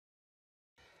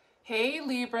Hey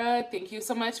Libra, thank you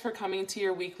so much for coming to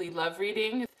your weekly love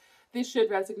reading. This should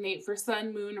resonate for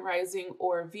Sun, Moon, Rising,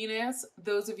 or Venus.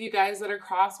 Those of you guys that are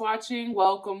cross-watching,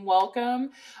 welcome, welcome.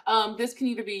 This can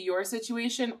either be your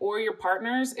situation or your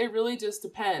partner's. It really just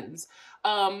depends.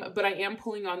 But I am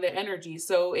pulling on the energy,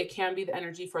 so it can be the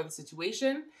energy for the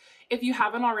situation. If you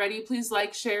haven't already, please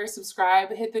like, share,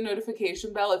 subscribe, hit the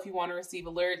notification bell if you want to receive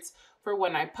alerts for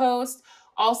when I post.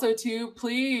 Also, too,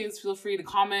 please feel free to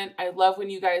comment. I love when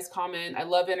you guys comment. I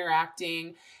love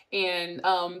interacting and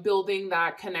building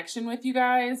that connection with you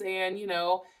guys and,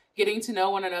 getting to know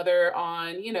one another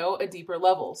on, a deeper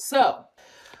level. So,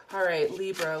 all right,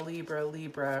 Libra, Libra,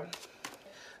 Libra.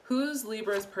 Who's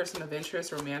Libra's person of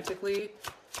interest romantically?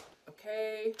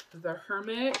 Okay, the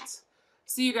Hermit.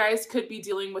 So you guys could be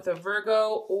dealing with a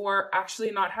Virgo or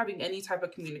actually not having any type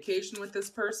of communication with this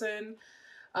person.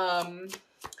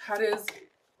 How does,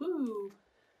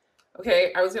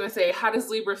 okay, I was going to say, how does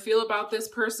Libra feel about this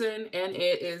person? And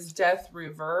it is death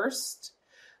reversed.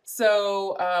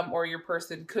 So, or your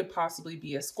person could possibly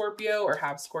be a Scorpio or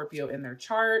have Scorpio in their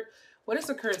chart. What is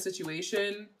the current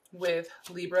situation with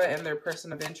Libra and their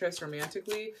person of interest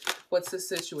romantically? What's the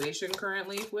situation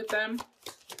currently with them?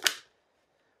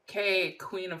 Okay,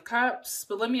 Queen of Cups.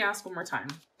 But let me ask one more time,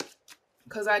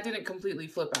 because I didn't completely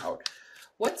flip out.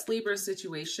 What's Libra's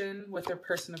situation with their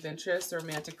person of interest, their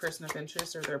romantic person of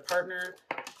interest, or their partner?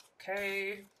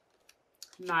 Okay.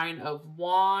 Nine of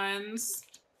Wands.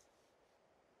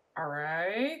 All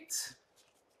right.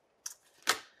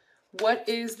 What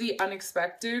is the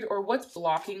unexpected, or what's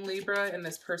blocking Libra and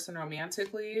this person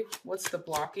romantically? What's the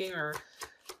blocking, or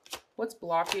what's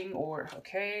blocking, or,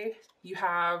 okay. You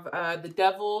have the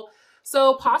Devil.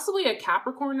 So possibly a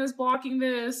Capricorn is blocking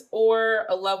this, or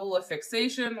a level of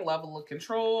fixation, a level of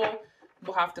control.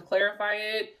 We'll have to clarify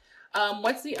it.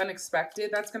 What's the unexpected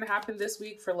that's going to happen this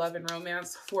week for love and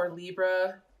romance for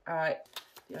Libra? The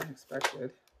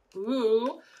unexpected.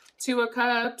 Ooh, Two of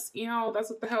Cups. That's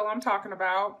what the hell I'm talking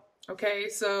about. Okay,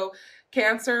 so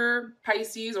Cancer,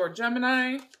 Pisces, or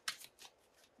Gemini.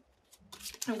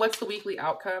 And what's the weekly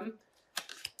outcome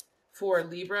for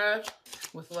Libra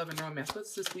with love and romance?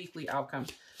 What's this weekly outcome?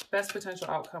 Best potential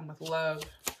outcome with love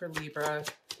for Libra.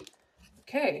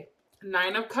 Okay,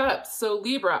 Nine of Cups. So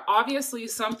Libra, obviously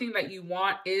something that you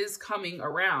want is coming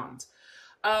around.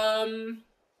 I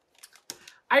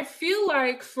feel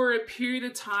like for a period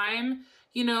of time,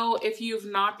 if you've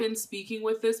not been speaking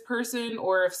with this person,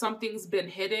 or if something's been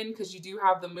hidden, because you do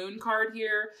have the Moon card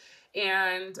here,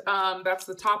 and that's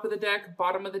the top of the deck.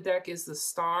 Bottom of the deck is the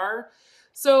Star.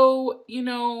 So,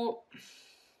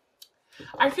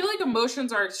 I feel like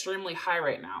emotions are extremely high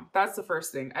right now. That's the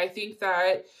first thing. I think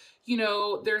that,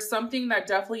 there's something that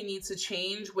definitely needs to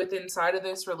change within inside of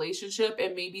this relationship,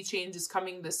 and maybe change is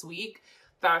coming this week.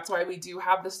 That's why we do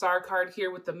have the Star card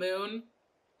here with the Moon,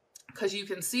 because you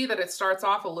can see that it starts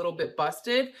off a little bit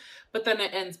busted, but then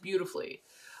it ends beautifully.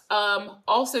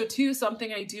 Also, too,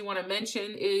 something I do want to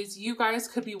mention is you guys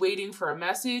could be waiting for a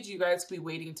message. You guys could be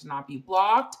waiting to not be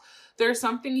blocked. There's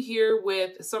something here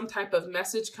with some type of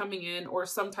message coming in, or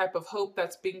some type of hope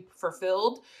that's being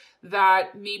fulfilled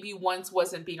that maybe once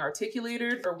wasn't being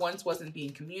articulated or once wasn't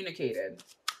being communicated.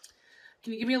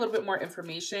 Can you give me a little bit more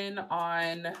information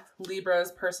on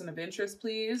Libra's person of interest,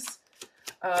 please?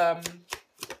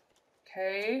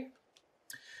 Okay.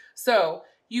 So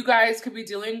you guys could be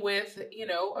dealing with,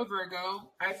 a Virgo.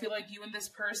 I feel like you and this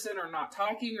person are not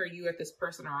talking, or you and this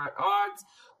person are at odds.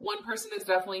 One person is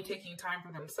definitely taking time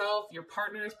for themselves. Your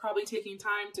partner is probably taking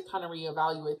time to kind of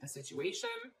reevaluate the situation.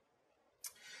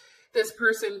 This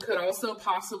person could also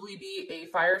possibly be a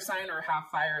fire sign or have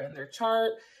fire in their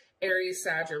chart. Aries,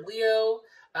 Sag, or Leo.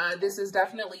 This is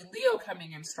definitely Leo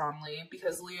coming in strongly,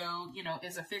 because Leo,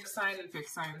 is a fixed sign, and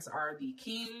fixed signs are the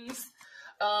kings.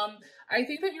 I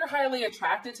think that you're highly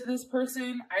attracted to this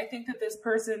person. I think that this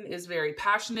person is very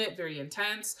passionate, very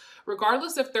intense,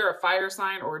 regardless if they're a fire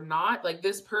sign or not. Like,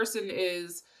 this person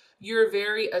is, you're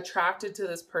very attracted to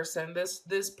this person.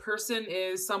 This person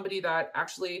is somebody that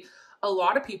actually a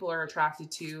lot of people are attracted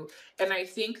to. And I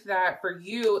think that for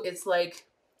you, it's like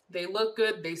they look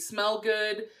good, they smell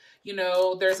good.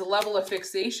 There's a level of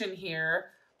fixation here.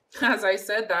 As I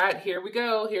said that, here we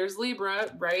go. Here's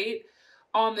Libra, right?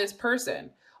 On this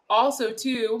person. Also,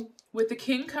 too, with the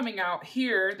King coming out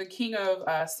here, the King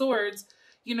of Swords,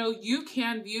 you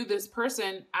can view this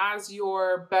person as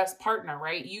your best partner,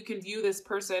 right? You can view this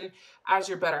person as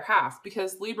your better half,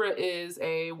 because Libra is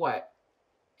a what?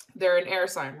 They're an air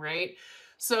sign, right?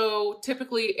 So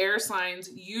typically air signs,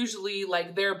 usually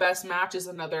like their best match is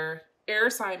another air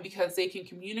sign, because they can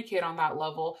communicate on that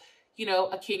level,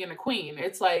 a king and a queen.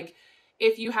 It's like,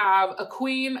 if you have a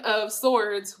Queen of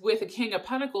Swords with a King of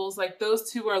Pentacles, like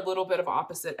those two are a little bit of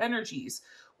opposite energies,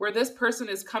 where this person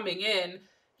is coming in,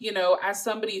 you know, as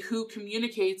somebody who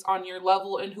communicates on your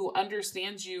level and who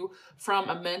understands you from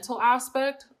a mental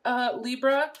aspect,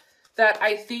 Libra, that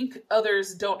I think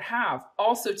others don't have.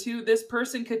 Also, too, this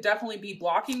person could definitely be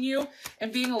blocking you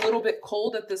and being a little bit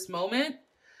cold at this moment.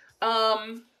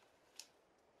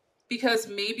 Because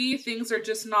maybe things are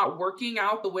just not working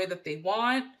out the way that they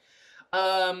want.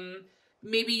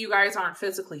 Maybe you guys aren't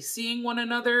physically seeing one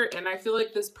another, and I feel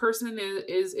like this person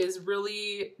is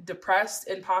really depressed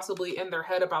and possibly in their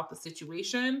head about the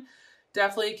situation.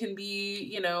 Definitely can be,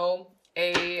 you know,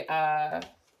 any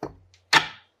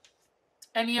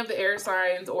of the air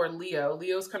signs or Leo.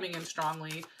 Leo's coming in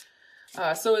strongly.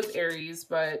 So is Aries,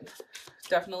 but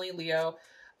definitely Leo.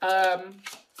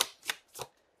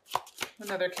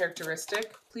 Another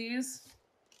characteristic, please.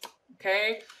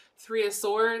 Okay, Three of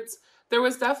Swords. There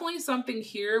was definitely something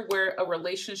here where a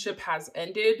relationship has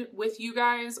ended with you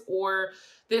guys, or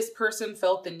this person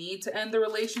felt the need to end the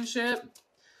relationship,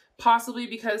 possibly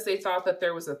because they thought that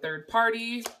there was a third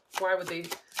party. Why would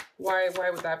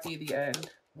that be the end?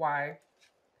 Why?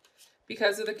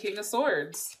 Because of the King of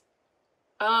Swords.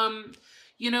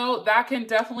 You know, that can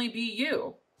definitely be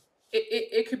you.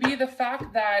 It could be the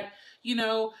fact that, you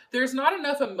know, there's not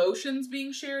enough emotions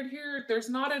being shared here. There's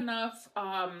not enough,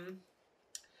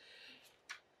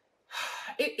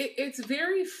 it's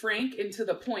very frank and to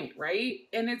the point, right?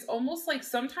 And it's almost like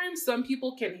sometimes some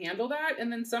people can handle that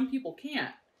and then some people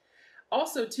can't.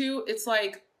 Also, too, it's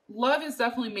like love is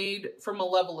definitely made from a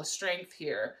level of strength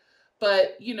here.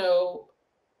 But, you know,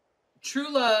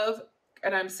 true love,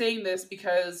 and I'm saying this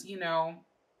because, you know,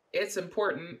 it's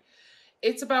important.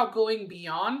 It's about going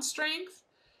beyond strength,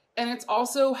 and it's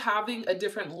also having a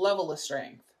different level of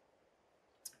strength.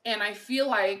 And I feel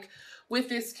like with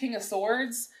this King of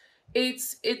Swords,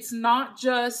 it's not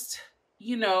just,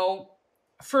 you know,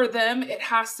 for them, it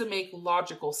has to make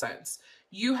logical sense.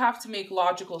 You have to make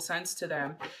logical sense to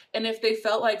them. And if they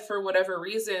felt like for whatever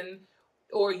reason,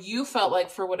 or you felt like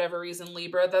for whatever reason,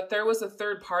 Libra, that there was a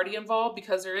third party involved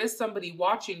because there is somebody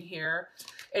watching here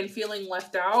and feeling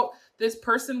left out, this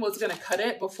person was going to cut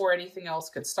it before anything else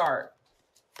could start.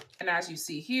 And as you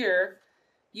see here,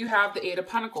 you have the Eight of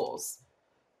Pentacles.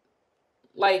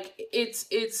 Like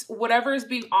it's whatever is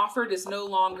being offered is no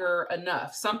longer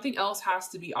enough. Something else has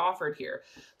to be offered here.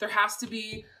 There has to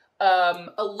be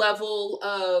a level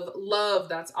of love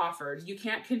that's offered. You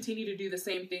can't continue to do the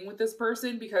same thing with this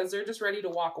person because they're just ready to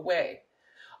walk away.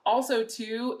 Also,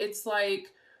 too, it's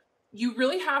like you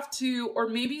really have to, or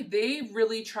maybe they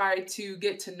really tried to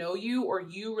get to know you, or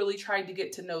you really tried to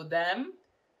get to know them.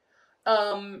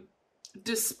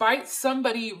 Despite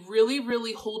somebody really,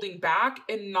 really holding back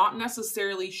and not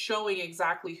necessarily showing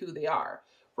exactly who they are,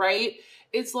 right?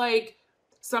 It's like,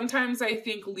 sometimes I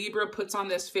think Libra puts on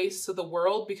this face to the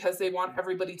world because they want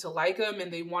everybody to like them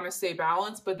and they want to stay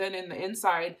balanced. But then in the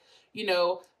inside, you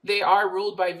know, they are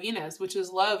ruled by Venus, which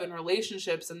is love and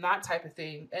relationships and that type of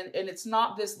thing. And it's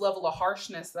not this level of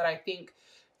harshness that I think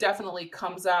definitely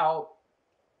comes out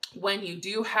when you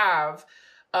do have,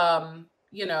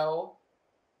 you know,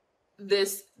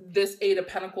 this Eight of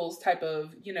Pentacles type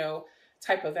of, you know,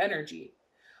 type of energy.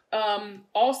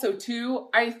 Also too,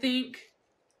 I think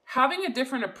having a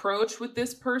different approach with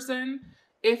this person,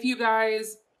 if you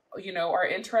guys, you know, are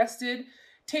interested,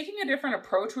 taking a different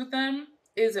approach with them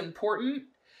is important.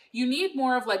 You need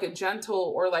more of like a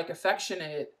gentle or like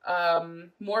affectionate,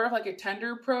 more of like a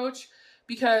tender approach,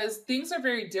 because things are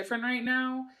very different right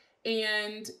now.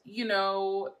 And, you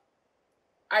know,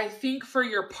 I think for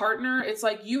your partner, it's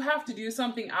like you have to do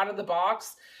something out of the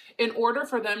box in order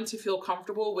for them to feel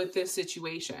comfortable with this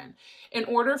situation. In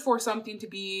order for something to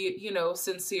be, you know,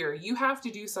 sincere, you have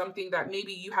to do something that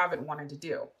maybe you haven't wanted to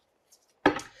do.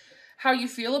 How you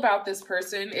feel about this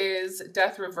person is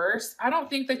Death reversed. I don't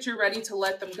think that you're ready to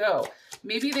let them go.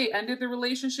 Maybe they ended the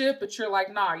relationship, but you're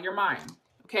like, nah, you're mine.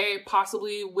 Okay.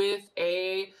 Possibly with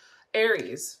a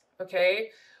Aries. Okay.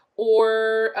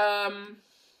 Or,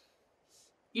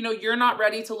 you know, you're not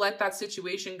ready to let that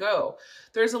situation go.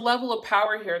 There's a level of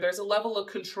power here. There's a level of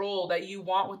control that you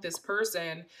want with this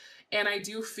person. And I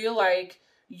do feel like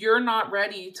you're not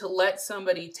ready to let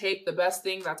somebody take the best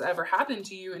thing that's ever happened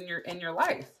to you in your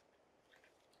life.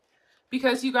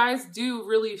 Because you guys do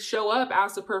really show up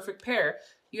as the perfect pair.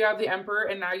 You have the Emperor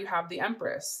and now you have the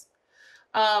Empress.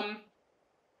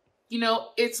 You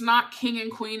know, it's not King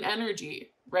and Queen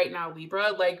energy right now,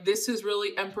 Libra. Like, this is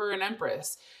really Emperor and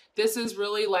Empress. This is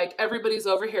really like everybody's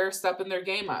over here stepping their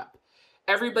game up.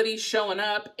 Everybody's showing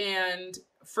up, and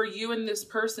for you and this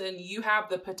person, you have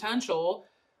the potential,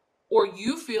 or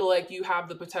you feel like you have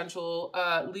the potential,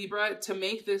 Libra, to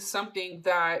make this something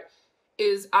that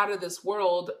is out of this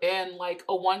world and like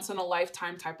a once in a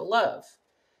lifetime type of love.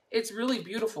 It's really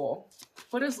beautiful.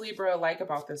 What is Libra like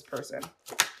about this person?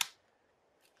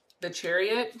 The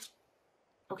Chariot.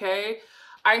 Okay.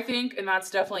 I think, and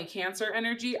that's definitely Cancer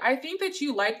energy, I think that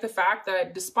you like the fact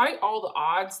that despite all the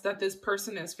odds that this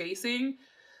person is facing,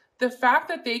 the fact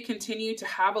that they continue to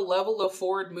have a level of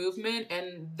forward movement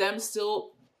and them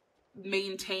still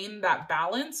maintain that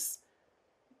balance,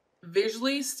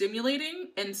 visually stimulating,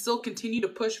 and still continue to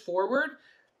push forward,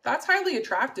 that's highly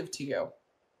attractive to you.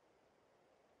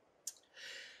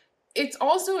 It's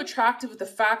also attractive the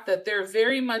fact that they're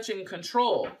very much in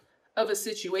control of a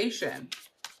situation.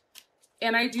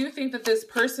 And I do think that this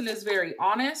person is very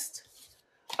honest.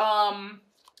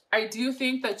 I do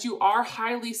think that you are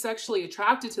highly sexually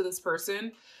attracted to this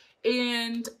person.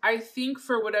 And I think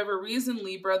for whatever reason,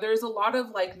 Libra, there's a lot of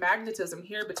like magnetism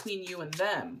here between you and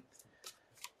them.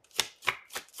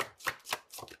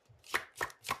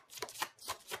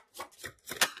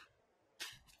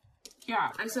 Yeah,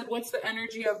 I said, what's the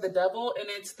energy of the devil? And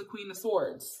it's the Queen of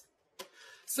Swords.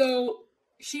 So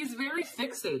she's very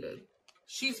fixated.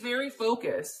 She's very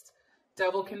focused.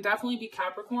 Devil can definitely be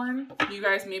Capricorn. You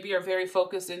guys maybe are very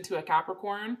focused into a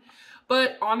Capricorn.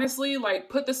 But honestly, like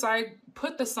put the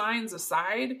signs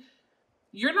aside.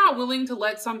 You're not willing to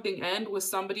let something end with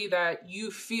somebody that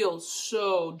you feel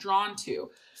so drawn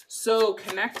to, so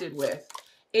connected with.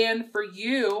 And for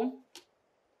you,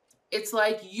 it's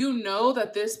like, you know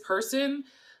that this person,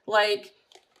 like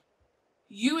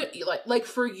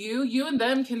for you and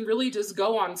them can really just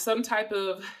go on some type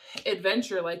of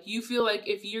adventure. Like you feel like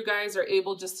if you guys are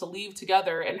able just to leave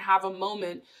together and have a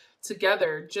moment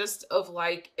together, just of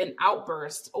like an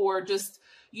outburst, or just,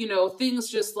 you know, things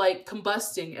just like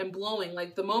combusting and blowing,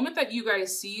 like the moment that you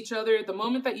guys see each other, the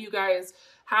moment that you guys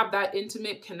have that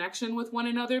intimate connection with one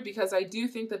another, because I do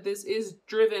think that this is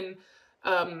driven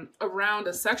around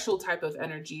a sexual type of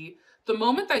energy. The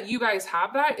moment that you guys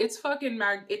have that, it's fucking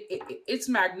it's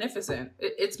magnificent.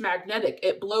 It's magnetic.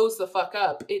 It blows the fuck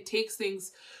up. It takes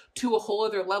things to a whole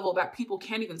other level that people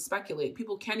can't even speculate.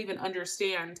 People can't even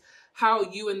understand how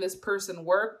you and this person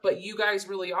work, but you guys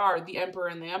really are the Emperor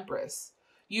and the Empress.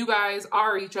 You guys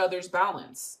are each other's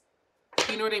balance.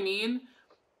 You know what I mean?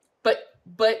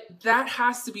 But that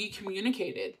has to be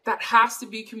communicated. That has to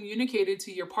be communicated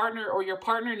to your partner, or your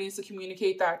partner needs to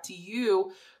communicate that to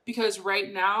you. Because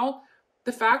right now,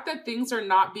 the fact that things are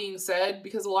not being said,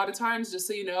 because a lot of times, just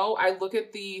so you know, I look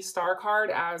at the star card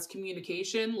as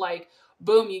communication, like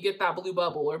boom, you get that blue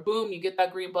bubble, or boom, you get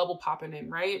that green bubble popping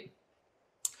in, right?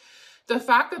 The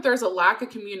fact that there's a lack of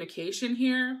communication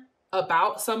here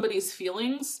about somebody's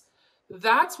feelings,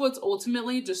 that's what's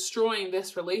ultimately destroying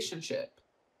this relationship.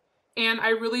 And I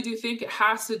really do think it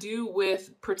has to do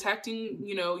with protecting,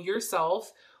 you know,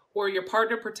 yourself, or your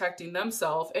partner protecting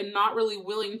themselves, and not really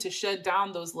willing to shed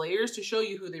down those layers to show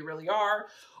you who they really are,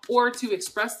 or to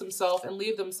express themselves and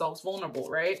leave themselves vulnerable,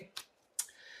 right?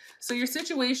 So your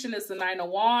situation is the Nine of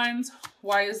Wands.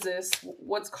 Why is this?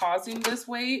 What's causing this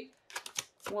weight?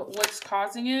 What's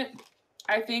causing it?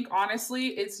 I think, honestly,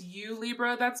 it's you,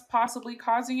 Libra, that's possibly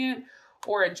causing it,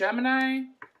 or a Gemini,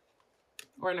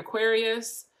 or an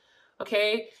Aquarius.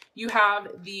 Okay, you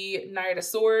have the Knight of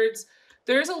Swords.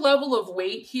 There's a level of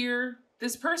weight here.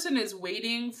 This person is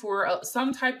waiting for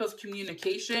some type of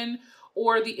communication,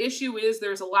 or the issue is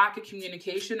there's a lack of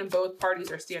communication and both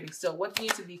parties are standing still. What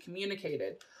needs to be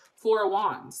communicated? Four of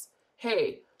Wands.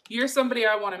 Hey, you're somebody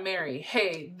I want to marry.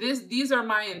 Hey, these are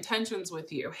my intentions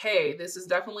with you. Hey, this is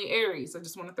definitely Aries. I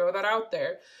just want to throw that out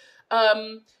there.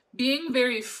 Being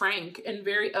very frank and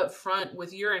very upfront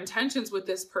with your intentions with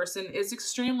this person is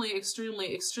extremely,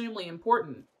 extremely, extremely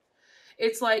important.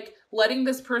 It's like letting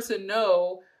this person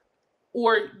know,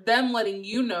 or them letting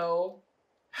you know,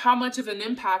 how much of an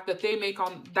impact that they make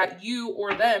on, that you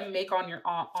or them make on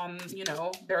you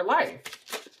know, their life.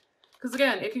 Because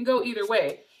again, it can go either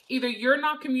way. Either you're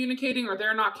not communicating or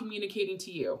they're not communicating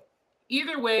to you.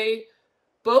 Either way,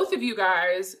 both of you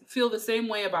guys feel the same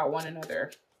way about one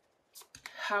another.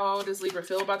 How does Libra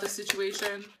feel about this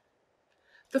situation?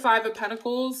 The Five of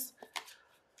Pentacles.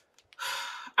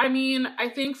 I mean, I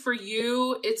think for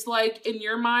you, it's like in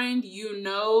your mind, you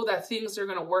know that things are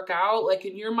going to work out. Like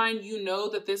in your mind, you know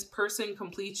that this person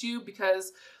completes you,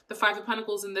 because the Five of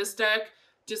Pentacles in this deck,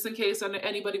 just in case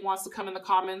anybody wants to come in the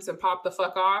comments and pop the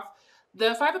fuck off,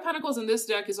 the Five of Pentacles in this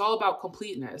deck is all about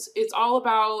completeness. It's all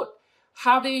about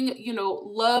having, you know,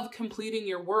 love completing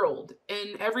your world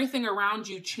and everything around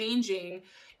you changing,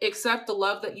 except the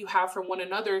love that you have for one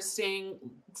another staying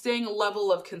a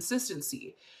level of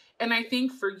consistency. And I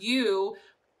think for you,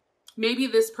 maybe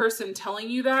this person telling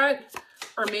you that,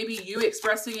 or maybe you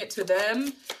expressing it to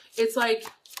them, it's like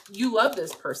you love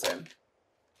this person.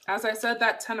 As I said,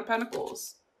 that 10 of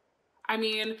Pentacles. I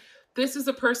mean, this is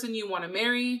a person you want to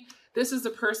marry. This is a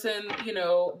person, you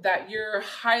know, that you're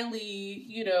highly,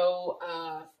 you know,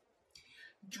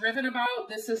 driven about.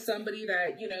 This is somebody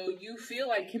that, you know, you feel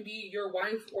like can be your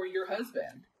wife or your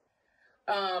husband.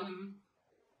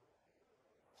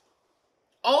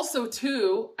 Also,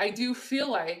 too, I do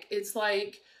feel like it's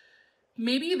like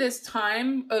maybe this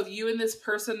time of you and this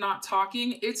person not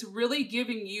talking, it's really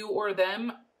giving you or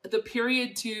them the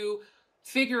period to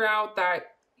figure out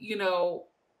that, you know,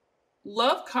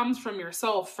 love comes from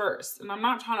yourself first. And I'm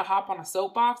not trying to hop on a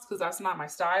soapbox because that's not my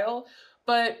style,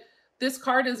 but this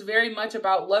card is very much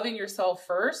about loving yourself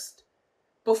first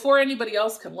before anybody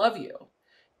else can love you.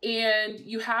 And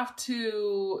you have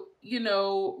to, you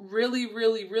know, really,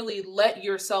 really, really let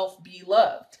yourself be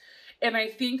loved. And I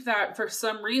think that for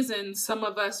some reason, some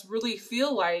of us really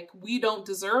feel like we don't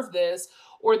deserve this,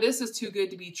 or this is too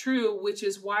good to be true, which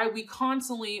is why we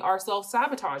constantly are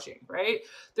self-sabotaging, right?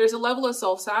 There's a level of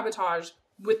self-sabotage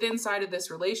within inside of this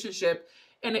relationship,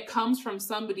 and it comes from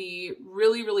somebody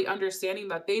really, really understanding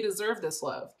that they deserve this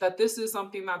love, that this is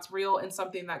something that's real and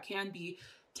something that can be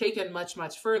taken much,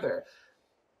 much further.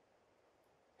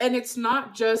 And it's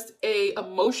not just a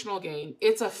emotional gain,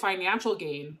 it's a financial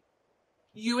gain.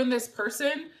 You and this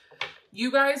person,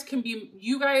 you guys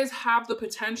have the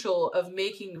potential of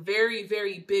making very,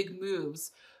 very big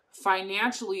moves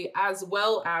financially as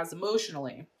well as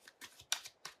emotionally.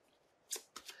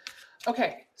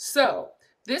 Okay, so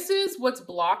this is what's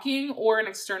blocking or an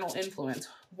external influence.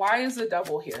 Why is the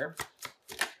Devil here?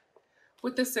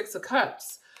 With the Six of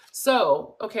Cups.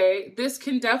 So, okay, this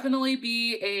can definitely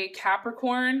be a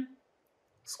Capricorn,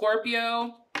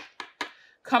 Scorpio,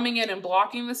 coming in and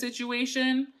blocking the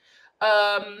situation.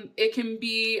 It can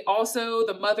be also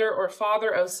the mother or father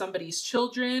of somebody's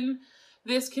children.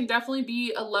 This can definitely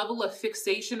be a level of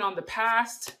fixation on the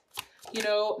past. You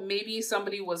know, maybe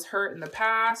somebody was hurt in the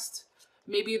past.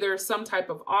 Maybe there's some type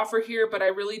of offer here, but I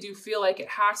really do feel like it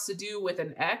has to do with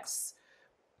an ex.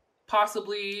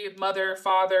 Possibly mother,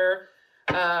 father,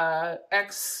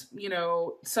 ex, you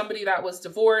know, somebody that was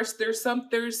divorced. There's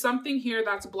something here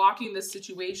that's blocking this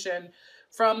situation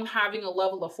from having a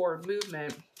level of forward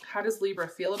movement. How does Libra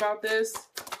feel about this?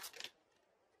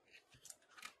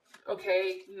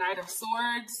 Okay, Knight of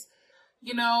Swords.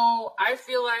 You know, I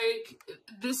feel like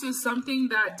this is something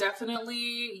that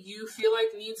definitely you feel like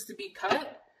needs to be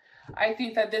cut. I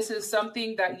think that this is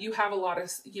something that you have a lot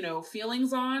of, you know,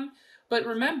 feelings on. But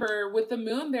remember, with the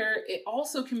moon there, it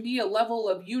also can be a level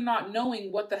of you not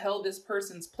knowing what the hell this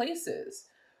person's place is,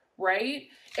 right?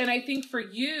 And I think for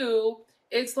you,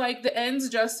 it's like the ends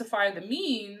justify the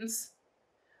means.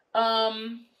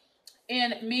 And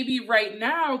maybe right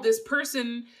now, this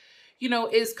person, you know,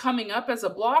 is coming up as a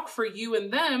block for you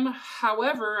and them.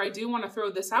 However, I do want to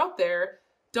throw this out there.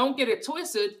 Don't get it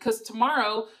twisted, because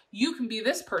tomorrow you can be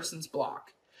this person's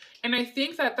block. And I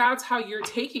think that that's how you're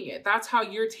taking it. That's how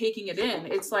you're taking it in.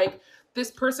 It's like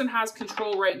this person has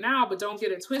control right now, but don't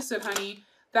get it twisted, honey.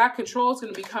 That control is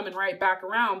going to be coming right back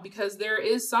around because there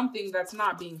is something that's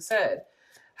not being said.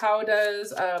 How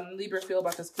does Libra feel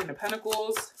about this Queen of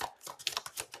Pentacles?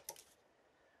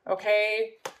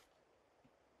 Okay.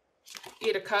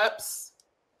 Eight of Cups.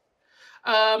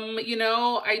 You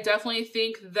know, I definitely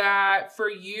think that for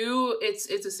you, it's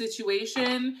a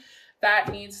situation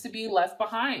that needs to be left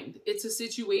behind. It's a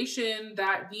situation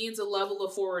that needs a level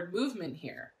of forward movement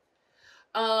here.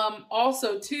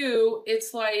 Also, too,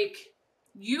 it's like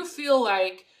you feel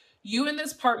like you and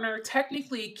this partner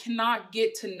technically cannot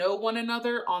get to know one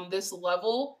another on this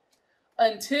level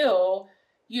until,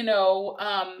 you know,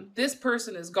 this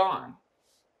person is gone.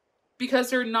 Because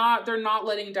they're not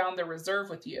letting down their reserve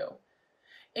with you.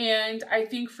 And I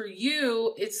think for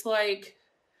you, it's like,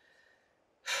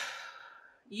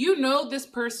 you know, this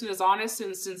person is honest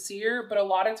and sincere, but a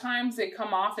lot of times they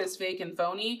come off as fake and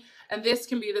phony. And this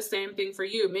can be the same thing for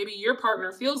you. Maybe your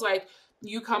partner feels like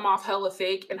you come off hella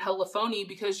fake and hella phony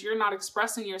because you're not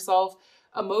expressing yourself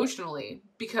emotionally.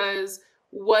 Because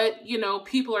what, you know,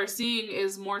 people are seeing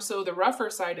is more so the rougher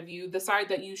side of you, the side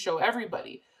that you show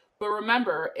everybody. But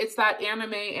remember, it's that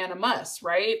anime animus,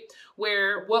 right?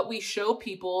 Where what we show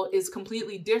people is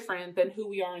completely different than who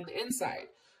we are on the inside.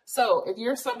 So if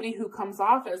you're somebody who comes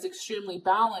off as extremely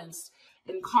balanced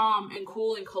and calm and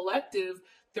cool and collective,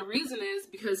 the reason is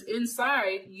because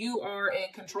inside you are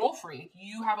a control freak.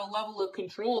 You have a level of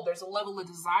control. There's a level of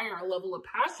desire, a level of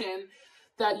passion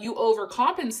that you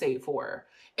overcompensate for.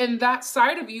 And that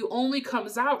side of you only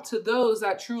comes out to those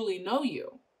that truly know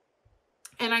you.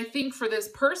 And I think for this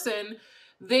person,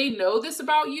 they know this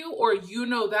about you, or you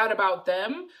know that about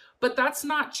them, but that's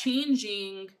not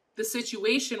changing the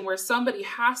situation where somebody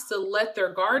has to let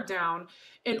their guard down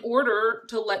in order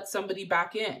to let somebody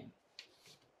back in.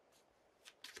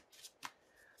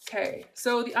 Okay,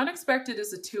 so the unexpected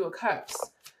is the Two of Cups.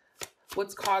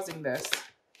 What's causing this?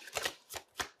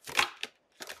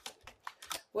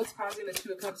 What's causing the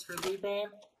Two of Cups for Libra?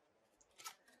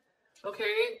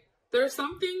 Okay, there's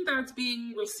something that's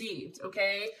being received,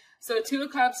 okay? So Two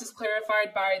of Cups is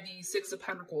clarified by the Six of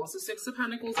Pentacles. The Six of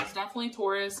Pentacles is definitely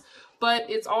Taurus, but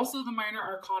it's also the minor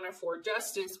arcana for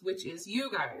Justice, which is you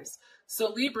guys.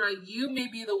 So Libra, you may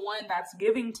be the one that's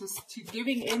giving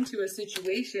into a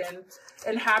situation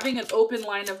and having an open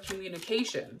line of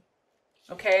communication,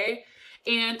 okay?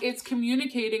 And it's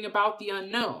communicating about the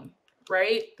unknown,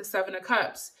 right? The Seven of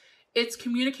Cups. It's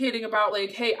communicating about like,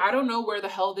 hey, I don't know where the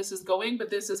hell this is going, but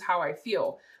this is how I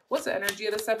feel. What's the energy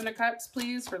of the Seven of Cups,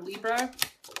 please, for Libra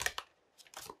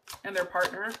and their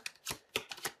partner?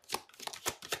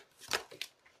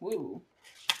 Woo.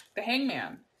 The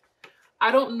Hangman. I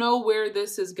don't know where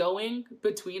this is going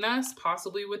between us,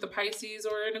 possibly with a Pisces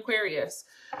or an Aquarius.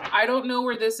 I don't know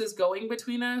where this is going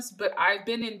between us, but I've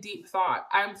been in deep thought.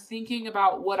 I'm thinking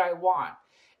about what I want.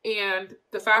 And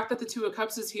the fact that the Two of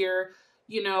Cups is here,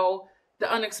 you know,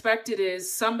 the unexpected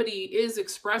is somebody is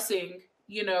expressing,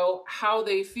 you know, how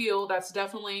they feel. That's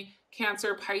definitely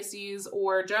Cancer, Pisces,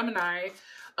 or Gemini,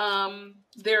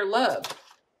 their love.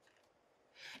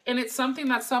 And it's something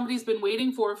that somebody's been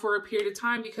waiting for a period of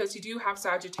time, because you do have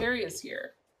Sagittarius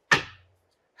here.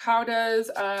 How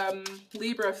does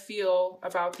Libra feel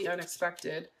about the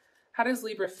unexpected? How does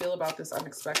Libra feel about this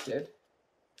unexpected?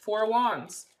 Four of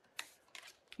Wands.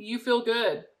 You feel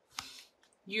good.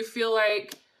 You feel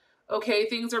like, okay,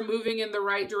 things are moving in the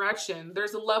right direction.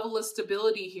 There's a level of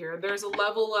stability here. There's a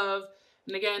level of,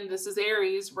 and again, this is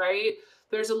Aries, right?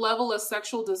 There's a level of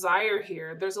sexual desire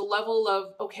here. There's a level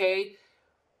of, okay,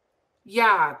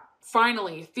 yeah,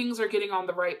 finally, things are getting on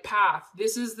the right path.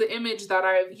 This is the image that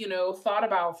I've, you know, thought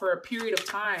about for a period of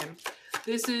time.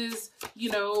 This is,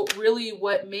 you know, really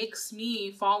what makes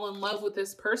me fall in love with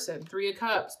this person. Three of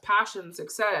Cups, passion,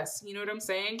 success. You know what I'm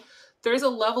saying? There's a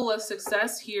level of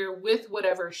success here with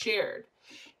whatever shared.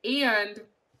 And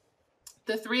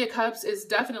the Three of Cups is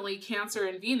definitely Cancer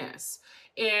and Venus.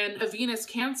 And a Venus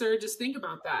Cancer, just think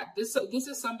about that. This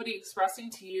is somebody expressing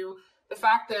to you the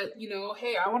fact that, you know,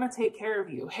 hey, I want to take care of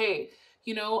you. Hey,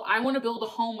 you know, I want to build a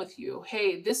home with you.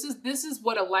 Hey, this is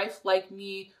what a life like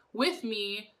me with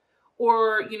me,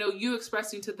 or, you know, you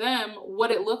expressing to them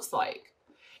what it looks like.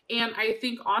 And I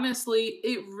think, honestly,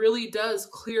 it really does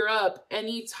clear up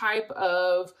any type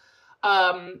of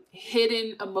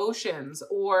hidden emotions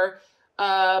or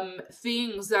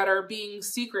things that are being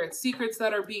secrets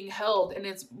that are being held. And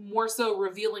it's more so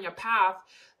revealing a path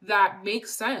that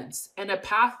makes sense and a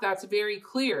path that's very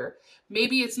clear.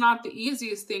 Maybe it's not the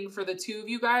easiest thing for the two of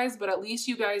you guys, but at least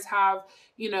you guys have,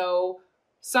 you know,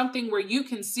 something where you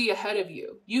can see ahead of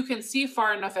you. You can see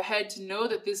far enough ahead to know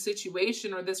that this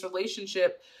situation or this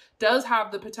relationship does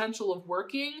have the potential of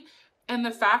working. And the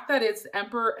fact that it's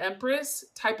Emperor Empress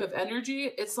type of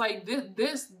energy, it's like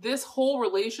this whole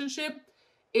relationship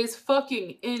is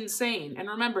fucking insane. And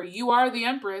remember, you are the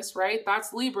Empress, right?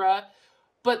 That's Libra.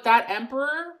 But that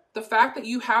Emperor, the fact that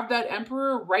you have that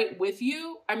Emperor right with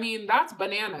you, I mean, that's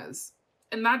bananas.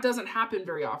 And that doesn't happen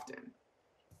very often.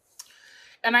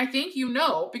 And I think you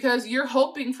know, because you're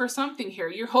hoping for something here.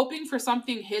 You're hoping for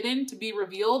something hidden to be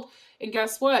revealed. And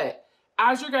guess what?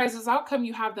 As your guys' outcome,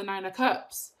 you have the Nine of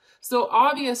Cups. So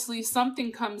obviously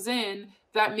something comes in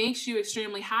that makes you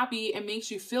extremely happy and makes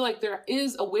you feel like there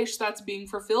is a wish that's being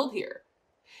fulfilled here.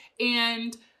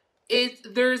 And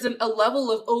there's a level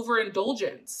of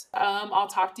overindulgence. I'll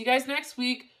talk to you guys next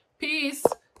week. Peace.